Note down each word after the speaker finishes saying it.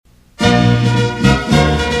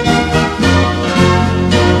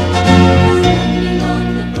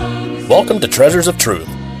to Treasures of Truth,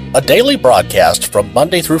 a daily broadcast from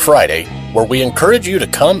Monday through Friday where we encourage you to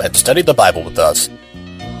come and study the Bible with us.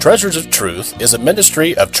 Treasures of Truth is a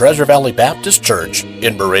ministry of Treasure Valley Baptist Church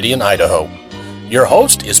in Meridian, Idaho. Your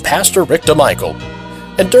host is Pastor Rick DeMichael,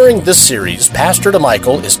 and during this series, Pastor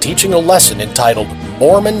DeMichael is teaching a lesson entitled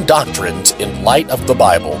Mormon Doctrines in Light of the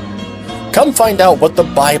Bible. Come find out what the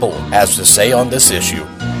Bible has to say on this issue.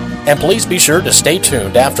 And please be sure to stay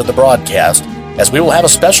tuned after the broadcast, as we will have a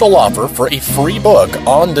special offer for a free book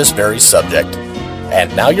on this very subject.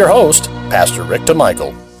 And now your host, Pastor Rick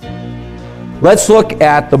DeMichael. Let's look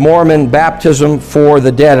at the Mormon baptism for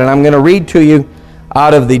the dead. And I'm going to read to you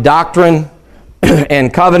out of the Doctrine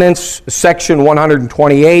and Covenants, section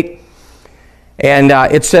 128. And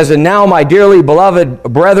it says, "And now, my dearly beloved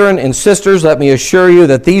brethren and sisters, let me assure you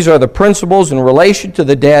that these are the principles in relation to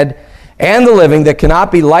the dead and the living that cannot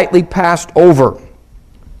be lightly passed over."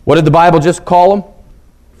 What did the Bible just call them?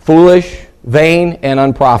 Foolish, vain, and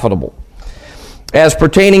unprofitable. As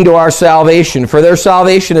pertaining to our salvation, for their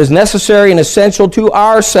salvation is necessary and essential to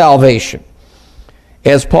our salvation.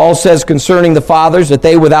 As Paul says concerning the fathers, that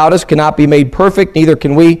they without us cannot be made perfect, neither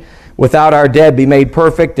can we without our dead be made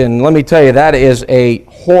perfect. And let me tell you, that is a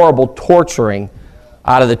horrible torturing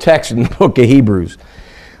out of the text in the book of Hebrews.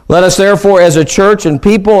 "Let us therefore as a church and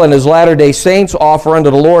people and as Latter-day Saints offer unto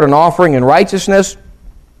the Lord an offering in righteousness,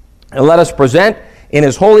 and let us present in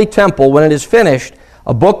His holy temple, when it is finished,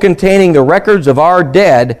 a book containing the records of our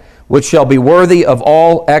dead, which shall be worthy of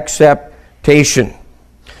all acceptation."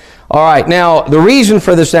 All right, now the reason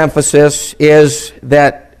for this emphasis is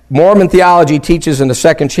that Mormon theology teaches in a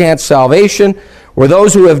second chance salvation, where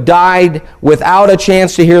those who have died without a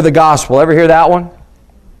chance to hear the gospel. Ever hear that one?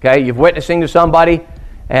 Okay, you're witnessing to somebody,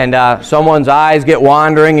 and someone's eyes get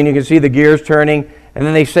wandering, and you can see the gears turning, and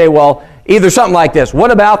then they say, well, either something like this: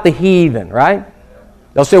 what about the heathen, right?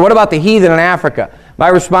 They'll say, what about the heathen in Africa? My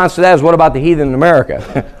response to that is, what about the heathen in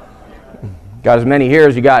America? Got as many here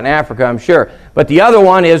as you got in Africa, I'm sure. But the other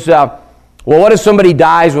one is, well, what if somebody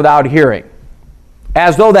dies without hearing?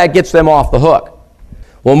 As though that gets them off the hook.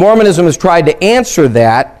 Well, Mormonism has tried to answer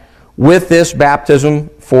that with this baptism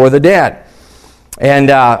for the dead.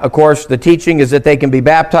 And, of course, the teaching is that they can be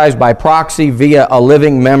baptized by proxy via a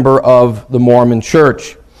living member of the Mormon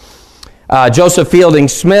Church. Joseph Fielding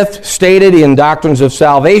Smith stated in Doctrines of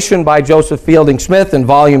Salvation by Joseph Fielding Smith in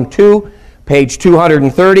Volume 2, page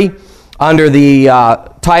 230, under the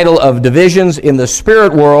title of Divisions in the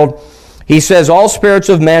Spirit World, he says, "All spirits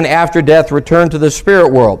of men after death return to the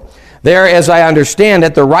spirit world. There, as I understand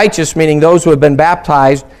it, the righteous, meaning those who have been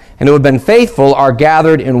baptized and who have been faithful, are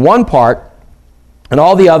gathered in one part, and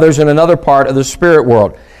all the others in another part of the spirit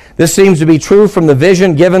world. This seems to be true from the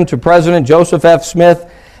vision given to President Joseph F. Smith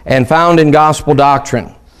and found in Gospel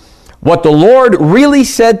Doctrine. What the Lord really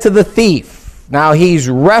said to the thief," now he's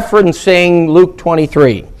referencing Luke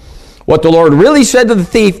 23, "what the Lord really said to the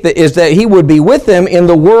thief is that he would be with him in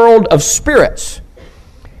the world of spirits,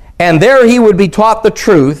 and there he would be taught the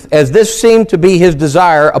truth, as this seemed to be his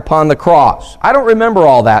desire upon the cross." I don't remember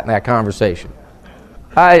all that in that conversation.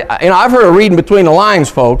 I've heard of reading between the lines,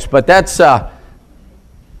 folks, but that's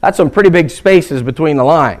some pretty big spaces between the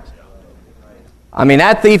lines. I mean,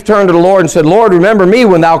 that thief turned to the Lord and said, "Lord, remember me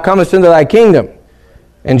when thou comest into thy kingdom."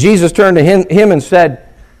 And Jesus turned to him and said,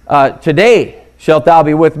 "Today shalt thou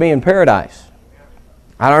be with me in paradise."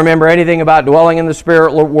 I don't remember anything about dwelling in the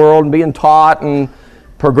spirit world and being taught and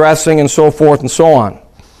progressing and so forth and so on.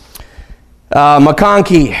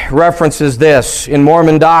 McConkie references this in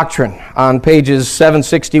Mormon Doctrine on pages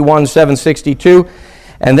 761, 762.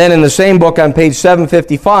 And then in the same book on page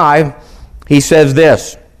 755, he says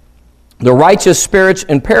this: "The righteous spirits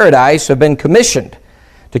in paradise have been commissioned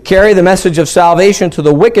to carry the message of salvation to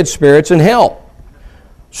the wicked spirits in hell."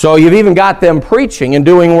 So you've even got them preaching and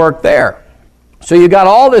doing work there. So you've got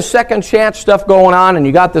all this second chance stuff going on, and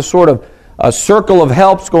you got this sort of a circle of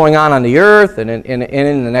helps going on the earth and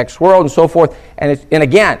in the next world and so forth. And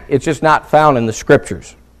again, it's just not found in the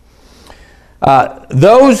Scriptures.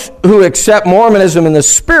 Those who accept Mormonism in the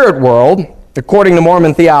spirit world, according to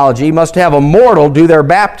Mormon theology, must have a mortal do their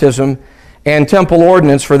baptism and temple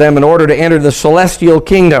ordinance for them in order to enter the celestial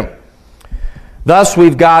kingdom. Thus,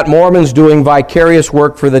 we've got Mormons doing vicarious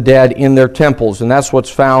work for the dead in their temples, and that's what's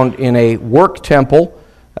found in a work temple.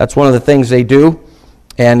 That's one of the things they do,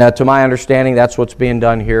 and to my understanding, that's what's being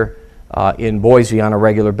done here in Boise on a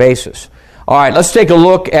regular basis. All right, let's take a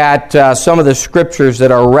look at some of the scriptures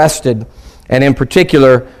that are rested, and in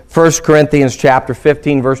particular, 1 Corinthians chapter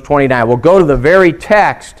 15, verse 29. We'll go to the very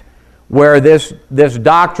text where this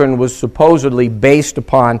doctrine was supposedly based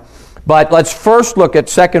upon. But let's first look at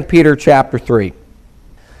 2 Peter chapter 3.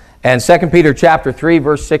 And 2 Peter chapter 3,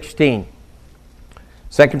 verse 16.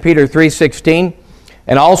 2 Peter 3:16,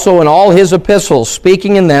 and also in all his epistles,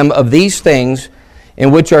 speaking in them of these things,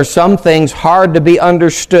 in which are some things hard to be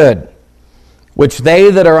understood, which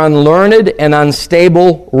they that are unlearned and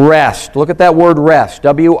unstable rest. Look at that word rest,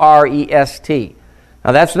 W-R-E-S-T.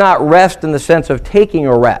 Now that's not rest in the sense of taking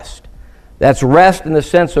a rest. That's rest in the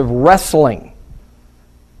sense of wrestling,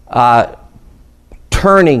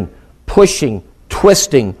 turning, pushing,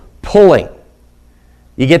 twisting, pulling.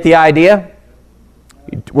 You get the idea?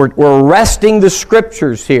 We're wresting the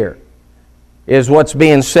Scriptures here, is what's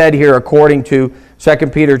being said here according to 2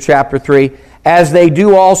 Peter chapter 3, as they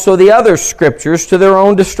do also the other Scriptures to their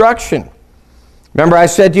own destruction. Remember I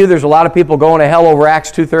said to you there's a lot of people going to hell over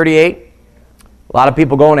Acts 2:38? A lot of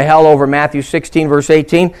people going to hell over Matthew 16, verse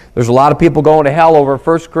 18. There's a lot of people going to hell over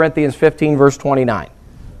 1 Corinthians 15, verse 29.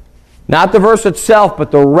 Not the verse itself,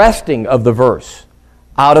 but the wresting of the verse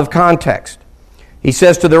out of context. He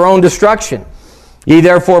says, to their own destruction. Ye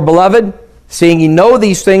therefore, beloved, seeing ye know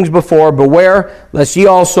these things before, beware, lest ye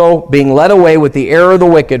also, being led away with the error of the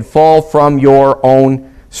wicked, fall from your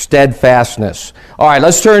own steadfastness. All right,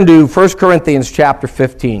 let's turn to 1 Corinthians chapter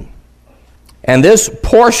 15. And this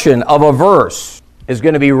portion of a verse is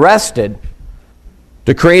going to be wrested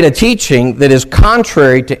to create a teaching that is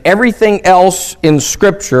contrary to everything else in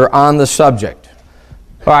Scripture on the subject.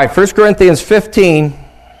 All right, 1 Corinthians 15,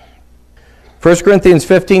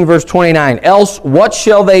 verse 29. Else what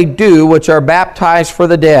shall they do which are baptized for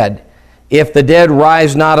the dead, if the dead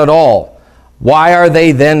rise not at all? Why are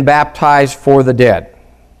they then baptized for the dead?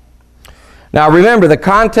 Now remember, the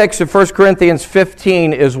context of 1 Corinthians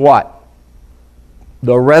 15 is what?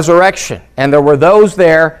 The resurrection. And there were those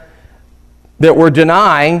there that were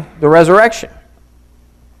denying the resurrection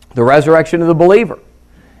of the believer.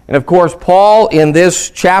 And of course, Paul, in this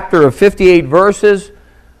chapter of 58 verses,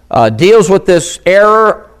 deals with this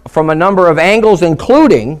error from a number of angles,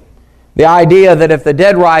 including the idea that if the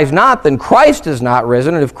dead rise not, then Christ is not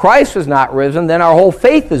risen. And if Christ is not risen, then our whole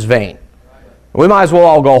faith is vain. We might as well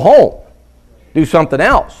all go home, do something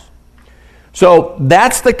else. So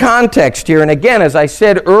that's the context here. And again, as I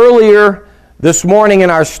said earlier this morning in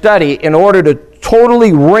our study, in order to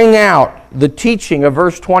totally wring out the teaching of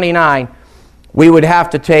verse 29, we would have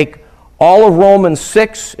to take all of Romans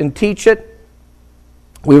 6 and teach it.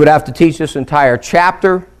 We would have to teach this entire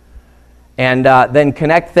chapter and then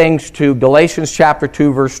connect things to Galatians chapter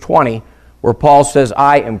 2, verse 20, where Paul says,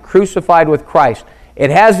 I am crucified with Christ. It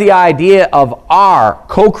has the idea of our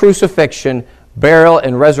co-crucifixion, burial,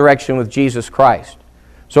 and resurrection with Jesus Christ.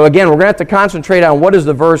 So again, we're going to have to concentrate on what does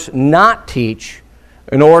the verse not teach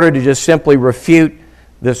in order to just simply refute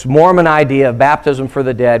this Mormon idea of baptism for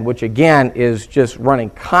the dead, which again is just running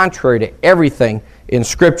contrary to everything in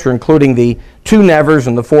Scripture, including the two nevers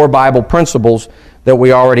and the four Bible principles that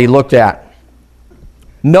we already looked at.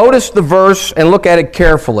 Notice the verse and look at it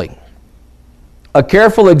carefully. A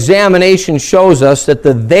careful examination shows us that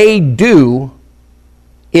the they do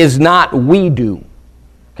is not we do.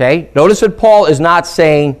 Okay? Notice that Paul is not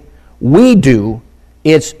saying we do,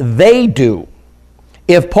 it's they do.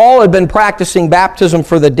 If Paul had been practicing baptism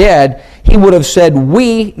for the dead, he would have said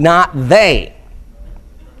we, not they.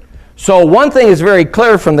 So one thing is very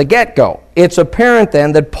clear from the get-go. It's apparent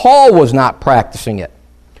then that Paul was not practicing it.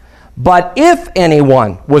 But if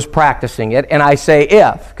anyone was practicing it, and I say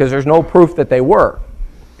if, because there's no proof that they were,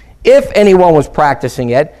 if anyone was practicing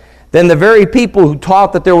it, then the very people who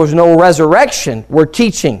taught that there was no resurrection were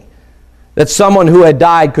teaching that someone who had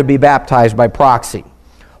died could be baptized by proxy.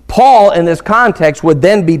 Paul, in this context, would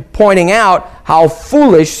then be pointing out how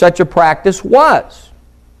foolish such a practice was.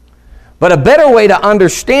 But a better way to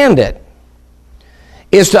understand it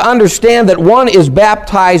is to understand that one is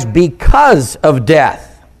baptized because of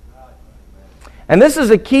death. And this is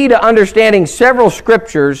a key to understanding several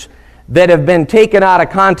scriptures that have been taken out of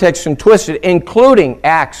context and twisted, including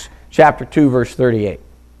Acts chapter 2, verse 38.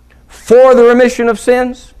 For the remission of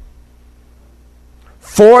sins?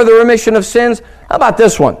 For the remission of sins? How about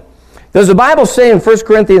this one? Does the Bible say in 1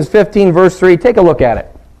 Corinthians 15, verse 3, take a look at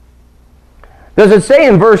it. Does it say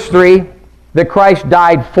in verse 3 that Christ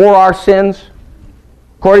died for our sins,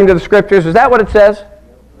 according to the Scriptures? Is that what it says?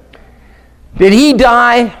 Did He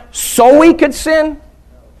die so we could sin,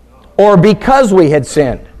 or because we had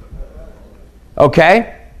sinned?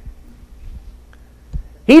 Okay?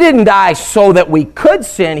 He didn't die so that we could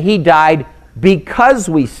sin. He died because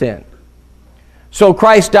we sinned. So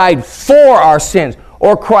Christ died for our sins,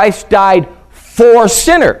 or Christ died for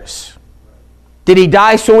sinners. Did He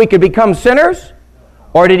die so we could become sinners,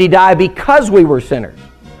 or did He die because we were sinners?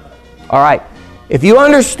 All right. If you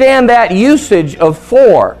understand that usage of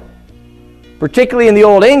for, particularly in the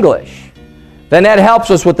Old English, then that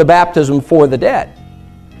helps us with the baptism for the dead.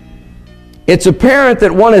 It's apparent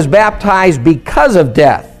that one is baptized because of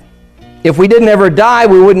death. If we didn't ever die,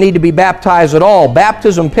 we wouldn't need to be baptized at all.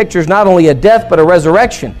 Baptism pictures not only a death, but a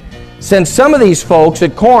resurrection. Since some of these folks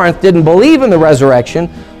at Corinth didn't believe in the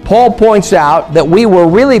resurrection, Paul points out that we were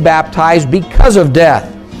really baptized because of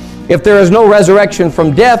death. If there is no resurrection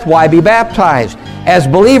from death, why be baptized? As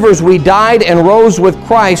believers, we died and rose with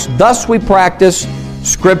Christ. Thus we practice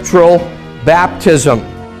scriptural baptism.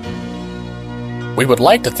 We would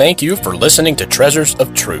like to thank you for listening to Treasures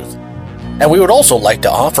of Truth. And we would also like to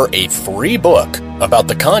offer a free book about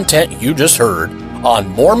the content you just heard on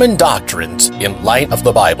Mormon doctrines in light of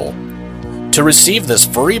the Bible. To receive this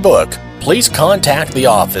free book, please contact the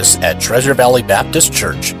office at Treasure Valley Baptist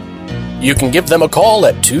Church. You can give them a call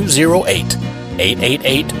at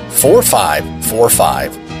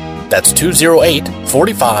 208-888-4545. That's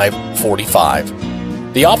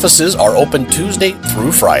 208-4545. The offices are open Tuesday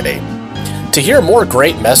through Friday. To hear more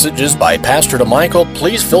great messages by Pastor DeMichael,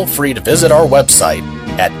 please feel free to visit our website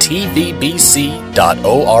at tvbc.org.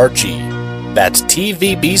 That's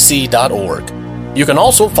tvbc.org. You can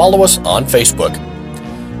also follow us on Facebook.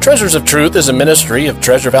 Treasures of Truth is a ministry of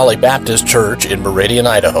Treasure Valley Baptist Church in Meridian,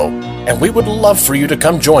 Idaho, and we would love for you to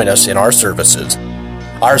come join us in our services.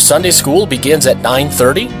 Our Sunday school begins at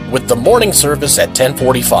 9:30 with the morning service at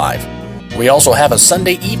 10:45. We also have a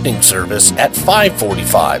Sunday evening service at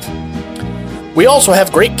 5:45. We also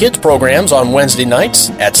have great kids programs on Wednesday nights.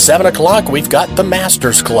 At 7 o'clock, we've got the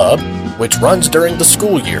Masters Club, which runs during the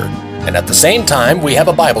school year. And at the same time, we have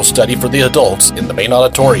a Bible study for the adults in the main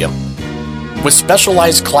auditorium. With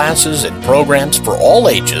specialized classes and programs for all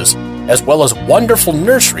ages, as well as wonderful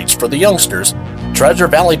nurseries for the youngsters, Treasure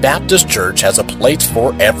Valley Baptist Church has a place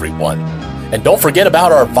for everyone. And don't forget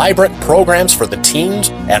about our vibrant programs for the teens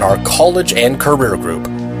and our college and career group.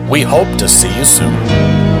 We hope to see you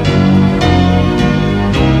soon.